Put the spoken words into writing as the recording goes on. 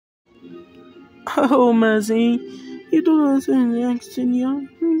Oh, Mercy, you don't listen next in your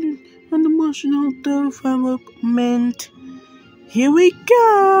an emotional development. Here we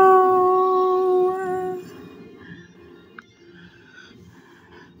go.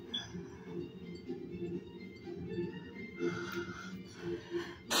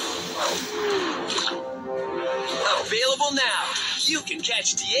 Available now. You can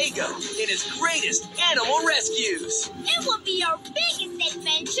catch Diego in his greatest animal rescues. It will be our biggest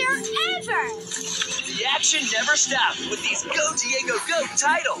adventure ever. The action never stops with these Go Diego Go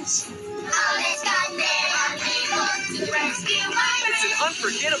titles. It's an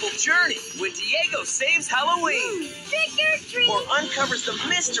unforgettable journey when Diego saves Halloween. Trick or treat. Or uncovers the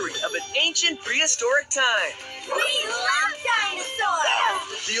mystery of an ancient prehistoric time. We love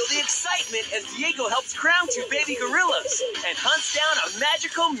dinosaurs. Feel the excitement as Diego helps crown 2 baby gorillas and hunts down a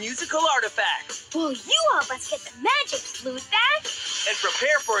magical musical artifact. Will you help us get the magic flute back? And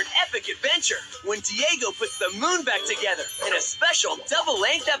prepare for an epic adventure when Diego puts the moon back together in a special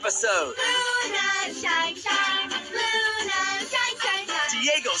double-length episode. Luna, shine, shine. Luna, shine, shine, shine.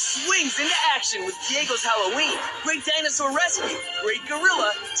 Diego swings into action with Diego's Halloween, Great Dinosaur Rescue, Great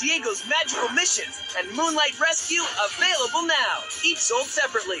Gorilla, Diego's Magical Missions, and Moonlight Rescue available now, each sold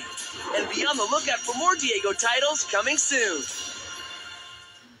separately. And be on the lookout for more Diego titles coming soon.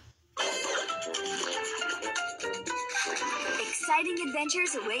 Exciting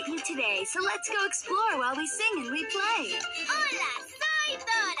adventures await you today, so let's go explore while we sing and we play. Hola, soy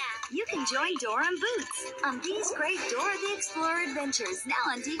Dora. You can join Dora and Boots on these great Dora the Explorer adventures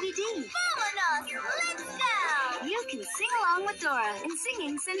now on DVD. Vámonos, let's go. You can sing along with Dora in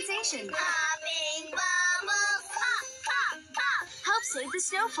Singing Sensation. Popping bubbles, pop, pop, pop. Help save the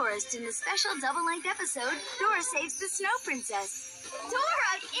snow forest in the special double-length episode, Dora Saves the Snow Princess.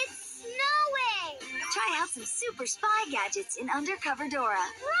 Dora, it's snowing. Try out some super spy gadgets in Undercover Dora.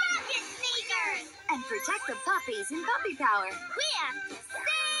 Rocket sneakers. And protect the puppies in Puppy Power. We have to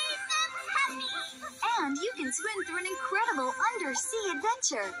save the puppies. And you can swim through an incredible undersea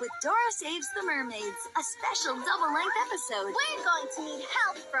adventure with Dora Saves the Mermaids, a special double-length episode. We're going to need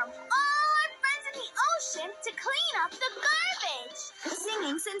help from all our friends in the ocean to clean up the garbage.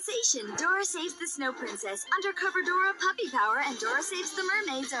 Singing Sensation, Dora Saves the Snow Princess, Undercover Dora, Puppy Power, and Dora Saves the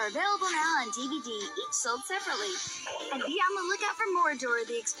Mermaids are available now on DVD, each sold separately. And be on the lookout for more Dora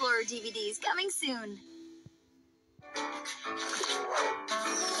the Explorer DVDs coming soon.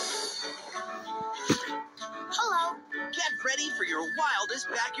 Hello. Get ready for your wildest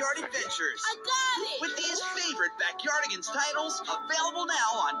backyard adventures. I got it. With these favorite Backyardigans titles available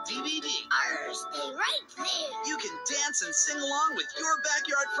now on DVD. Stay right there. You can dance and sing along with your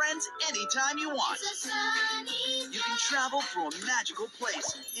backyard friends anytime you want. It's a sunny You can travel through a magical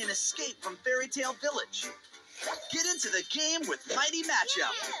place and escape from Fairy Tale Village. Get into the game with Mighty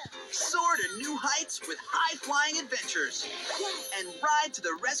Matchup. Soar to new heights with high-flying adventures. And ride to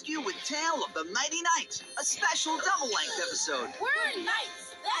the rescue with Tale of the Mighty Knight, a special double-length episode. We're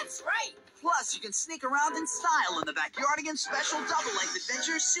knights. That's right. Plus, you can sneak around in style in the Backyardigans special double-length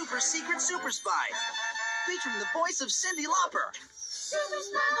adventure Super Secret Super Spy, featuring the voice of Cyndi Lauper. Super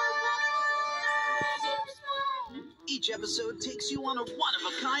smile. Super smile. Each episode takes you on a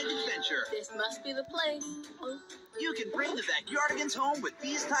one-of-a-kind adventure. This must be the place. Oh. You can bring the Backyardigans home with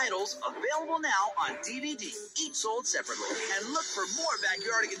these titles available now on DVD, each sold separately. And look for more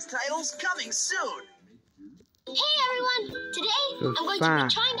Backyardigans titles coming soon. Hey everyone! Today I'm going to be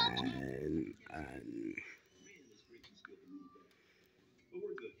trying out the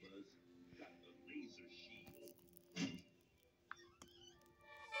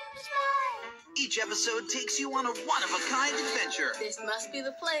Each episode takes you on a one-of-a-kind adventure. This must be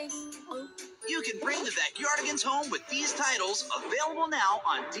the place. Oh. You can bring the Backyardigans home with these titles available now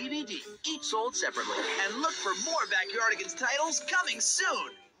on DVD, each sold separately. And look for more Backyardigans titles coming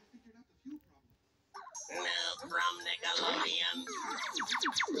soon. From Nickelodeon.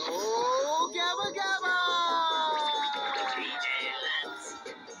 Oh, Gabba Gabba! DJ Lance.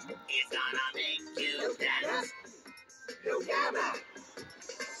 He's gonna make you dance. Yo, Gabba!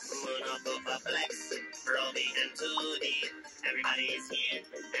 Muno, Boofa, Flex, Roby, and Tootie. Everybody's here,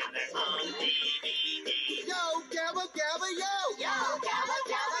 and they're on DVD. Yo, Gabba Gabba, yo! Yo, Gabba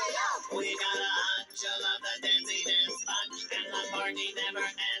Gabba, yo! We got a hunch of love the dancing dance bunch, and the party never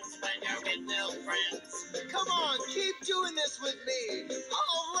ends when you're with new friends. Come on, keep doing this with me.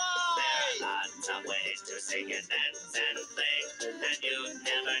 All There right. are lots of ways to sing and dance and play, and you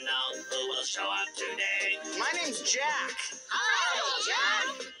never know who will show up today. My name's Jack. Hi,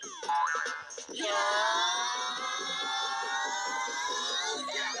 Jack! Yo!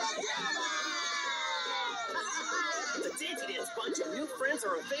 The Dancing Dance Bunch Village and New Friends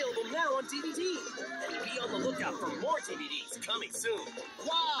are available now on DVD. And be on the lookout for more DVDs coming soon.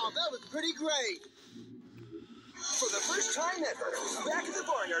 Wow, that was pretty great. For the first time ever, Back at the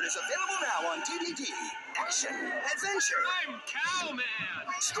Barnyard is available now on DVD. Action, adventure, I'm Cowman!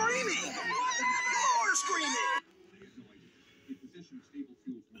 screaming, more screaming,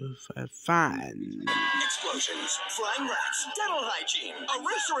 Fun. explosions, flying rats, dental hygiene, a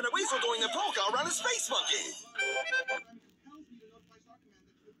racer and a weasel doing a polka around a space monkey.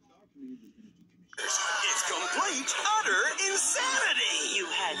 It's complete, utter insanity! You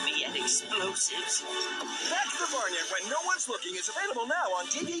had me at explosives. Back to the Barnyard When No One's Looking is available now on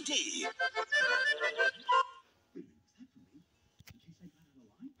DVD.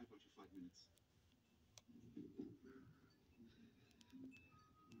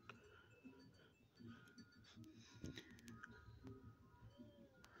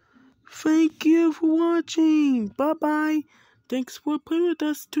 Thank you for watching. Bye-bye. Thanks for playing with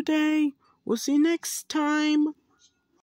us today. We'll see you next time.